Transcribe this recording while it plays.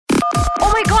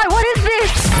my god, what is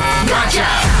this? Gotcha!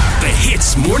 The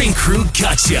Hits Morning Crew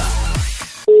Gotcha.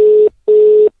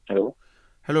 Hello.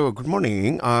 Hello, good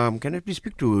morning. Can I please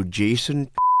speak to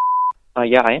Jason?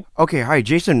 Yeah, I am. Okay, hi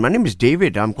Jason. My name is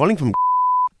David. I'm calling from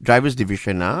Drivers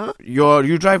Division.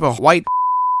 You drive a white,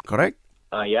 correct?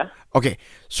 Yeah. Okay,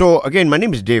 so again, my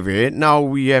name is David. Now,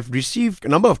 we have received a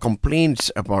number of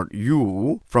complaints about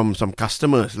you from some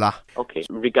customers lah. Okay.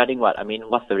 Regarding what? I mean,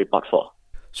 what's the report for?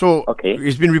 So, Okay.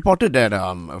 It's been reported that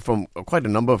from quite a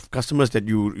number of customers that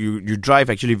you drive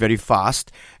actually very fast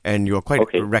and you're quite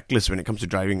Okay. reckless when it comes to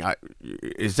driving.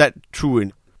 Is that true?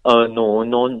 No,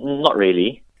 not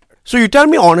really. So you tell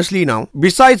me honestly now,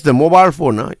 besides the mobile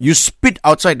phone, you spit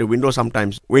outside the window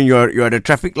sometimes when you're at the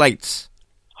traffic lights.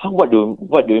 What do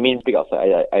you mean speak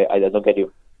outside? I don't get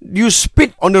you. You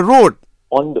spit on the road.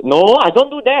 No, I don't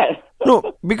do that.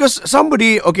 No, because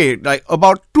somebody, like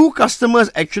about 2 customers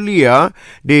actually,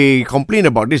 they complain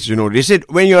about this, They said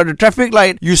when you're at the traffic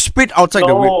light, you spit outside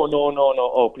the window. No.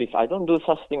 Oh, please, I don't do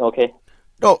such thing, okay?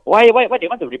 No. Why they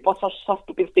want to report such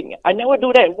stupid thing? I never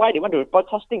do that. Why they want to report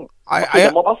such thing?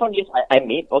 The mobile phone, yes, I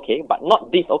made, okay, but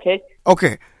not this, okay?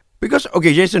 Okay. Because,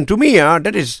 Jason, to me,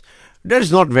 that is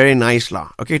not very nice, lah.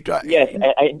 Okay. Yes,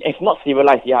 it's not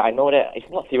civilized. Yeah, I know that. It's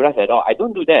not civilized at all. I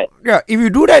don't do that. Yeah, if you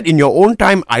do that in your own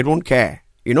time, I don't care.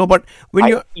 But when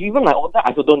you even my own time, I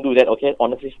also don't do that. Okay,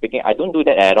 honestly speaking, I don't do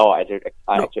that at all.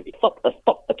 Actually, stop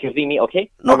accusing me.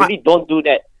 Okay, No, I really don't do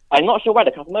that. I'm not sure why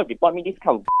the customer report me this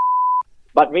kind of.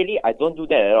 But really, I don't do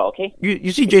that at all. Okay.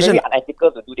 You see, it's Jason, very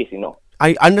unethical to do this.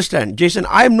 I understand. Jason,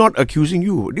 I'm not accusing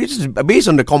you. This is based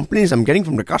on the complaints I'm getting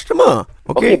from the customer.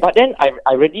 Okay, but then I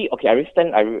already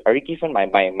given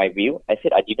my view. I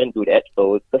said I didn't do that,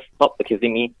 so just stop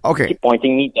accusing me. Okay. Keep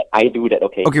pointing me that I do that.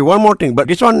 Okay. Okay, one more thing. But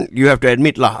this one, you have to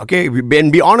admit, lah. Okay,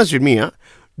 and be honest with me,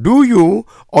 Do you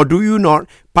or do you not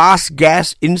pass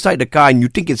gas inside the car and you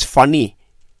think it's funny?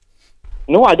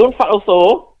 No, I don't fart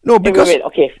also. No, because... Wait.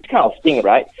 Okay, this kind of thing,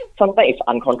 right? Sometimes it's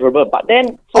uncontrollable, but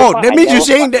then... that means you're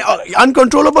saying that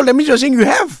uncontrollable, that means you're saying you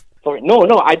have. Sorry, no,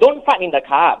 I don't fart in the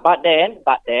car, but then,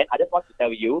 I just want to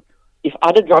tell you, if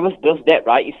other drivers does that,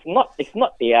 right, it's not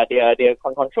their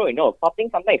control, Farting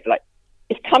sometimes like,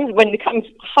 how are you going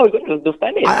to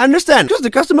understand it? I understand, because the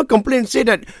customer complaint say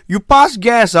that you pass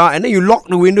gas, and then you lock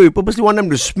the window, you purposely want them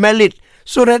to smell it,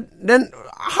 so that, then,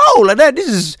 how, like that? This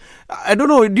is, I don't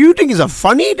know, do you think it's a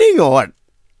funny thing or what?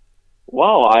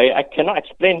 Wow, I cannot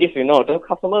explain this, The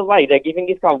customers, why they're giving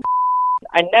this kind of...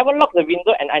 I never lock the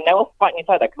window and I never fart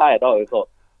inside the car at all. Also.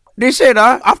 They said,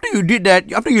 after you did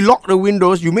that, after you lock the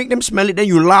windows, you make them smell it, then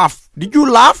you laugh. Did you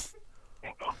laugh?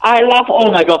 I laugh. Oh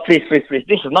my god, please.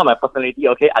 This is not my personality,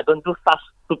 okay? I don't do such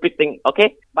stupid thing,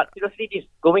 okay? But seriously, this is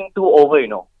going too over,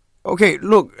 Okay,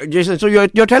 look, Jason, so you're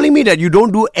telling me that you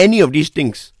don't do any of these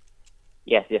things?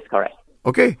 Yes, correct.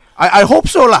 Okay, I hope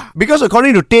so lah. Because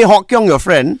according to Tay Hock Kyung, your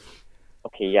friend...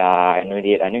 Okay, yeah, I know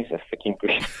it. I know it's a freaking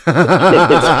great. Is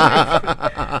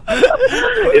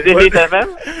it Hit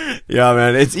FM? Yeah,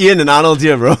 man, it's Ian and Arnold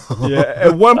here, bro. Yeah,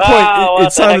 at one point,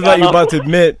 it sounded like you were about to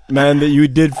admit, man, that you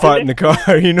did fart in the car.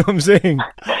 You know what I'm saying?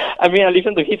 I mean, I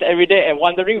listen to Hits every day and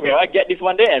wondering, will I get this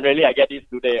one day? And really, I get this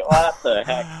today. What the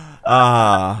heck?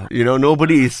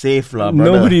 Nobody is safe, lah,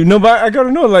 brother. No, but I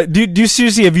gotta know, like, do you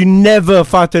seriously, have you never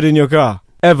farted in your car?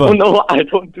 Ever? Oh, no, I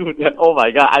don't do that. Oh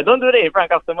my god, I don't do that in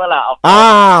front of customer lah.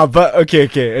 But okay.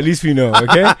 At least we know,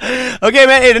 okay? Okay,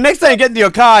 man. Hey, the next time you get into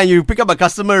your car and you pick up a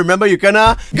customer, remember you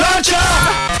gonna Gotcha!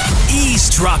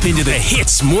 Eavesdrop into the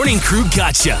Hits Morning Crew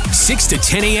Gotcha. 6 to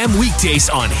 10 a.m. weekdays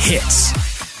on Hits.